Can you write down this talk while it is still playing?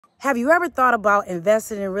Have you ever thought about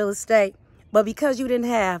investing in real estate, but because you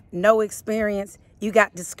didn't have no experience, you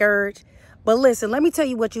got discouraged? But listen, let me tell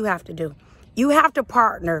you what you have to do. You have to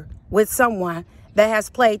partner with someone that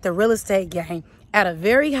has played the real estate game at a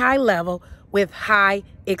very high level with high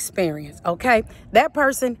experience, okay? That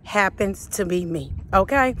person happens to be me,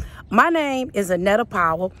 okay? My name is Annetta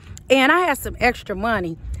Powell, and I have some extra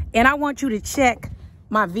money, and I want you to check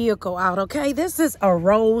my vehicle out, okay? This is a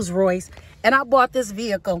Rolls Royce, and I bought this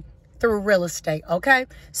vehicle through real estate, okay?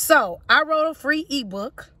 So I wrote a free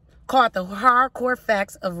ebook called The Hardcore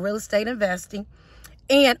Facts of Real Estate Investing.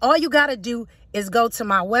 And all you got to do is go to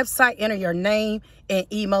my website, enter your name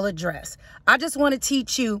and email address. I just want to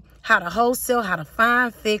teach you how to wholesale, how to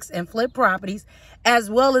find, fix, and flip properties, as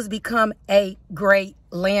well as become a great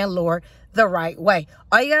landlord the right way.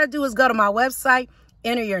 All you got to do is go to my website,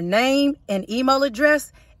 enter your name and email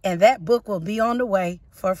address, and that book will be on the way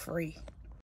for free.